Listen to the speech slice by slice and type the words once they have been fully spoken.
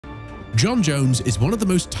Jon Jones is one of the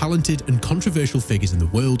most talented and controversial figures in the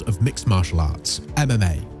world of mixed martial arts,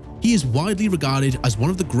 MMA. He is widely regarded as one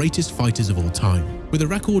of the greatest fighters of all time, with a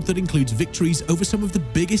record that includes victories over some of the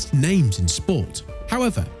biggest names in sport.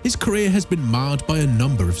 However, his career has been marred by a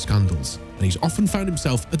number of scandals, and he's often found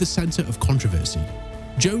himself at the center of controversy.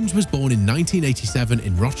 Jones was born in 1987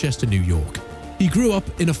 in Rochester, New York. He grew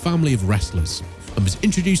up in a family of wrestlers and was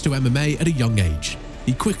introduced to MMA at a young age.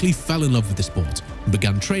 He quickly fell in love with the sport and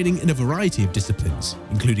began training in a variety of disciplines,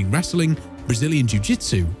 including wrestling, Brazilian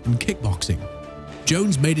Jiu-Jitsu, and kickboxing.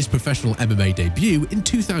 Jones made his professional MMA debut in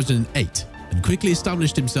 2008 and quickly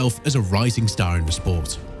established himself as a rising star in the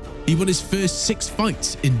sport. He won his first 6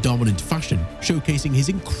 fights in dominant fashion, showcasing his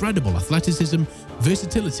incredible athleticism,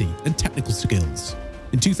 versatility, and technical skills.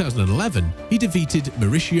 In 2011, he defeated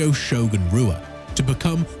Mauricio Shogun Rua to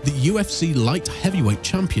become the UFC light heavyweight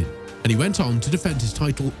champion, and he went on to defend his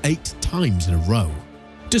title 8 times in a row.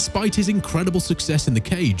 Despite his incredible success in the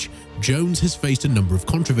cage, Jones has faced a number of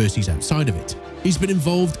controversies outside of it. He's been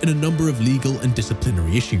involved in a number of legal and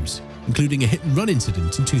disciplinary issues, including a hit-and-run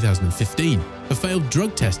incident in 2015, a failed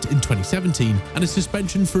drug test in 2017, and a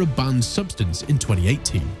suspension for a banned substance in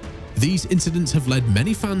 2018. These incidents have led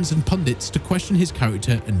many fans and pundits to question his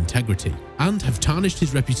character and integrity, and have tarnished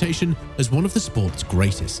his reputation as one of the sport's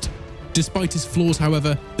greatest. Despite his flaws,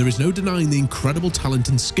 however, there is no denying the incredible talent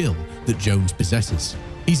and skill that Jones possesses.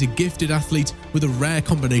 He's a gifted athlete with a rare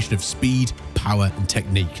combination of speed, power, and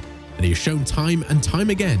technique, and he has shown time and time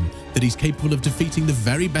again that he's capable of defeating the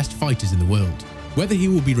very best fighters in the world. Whether he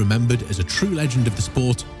will be remembered as a true legend of the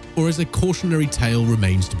sport or as a cautionary tale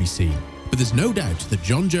remains to be seen. But there's no doubt that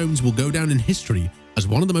Jon Jones will go down in history as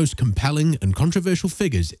one of the most compelling and controversial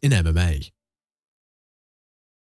figures in MMA.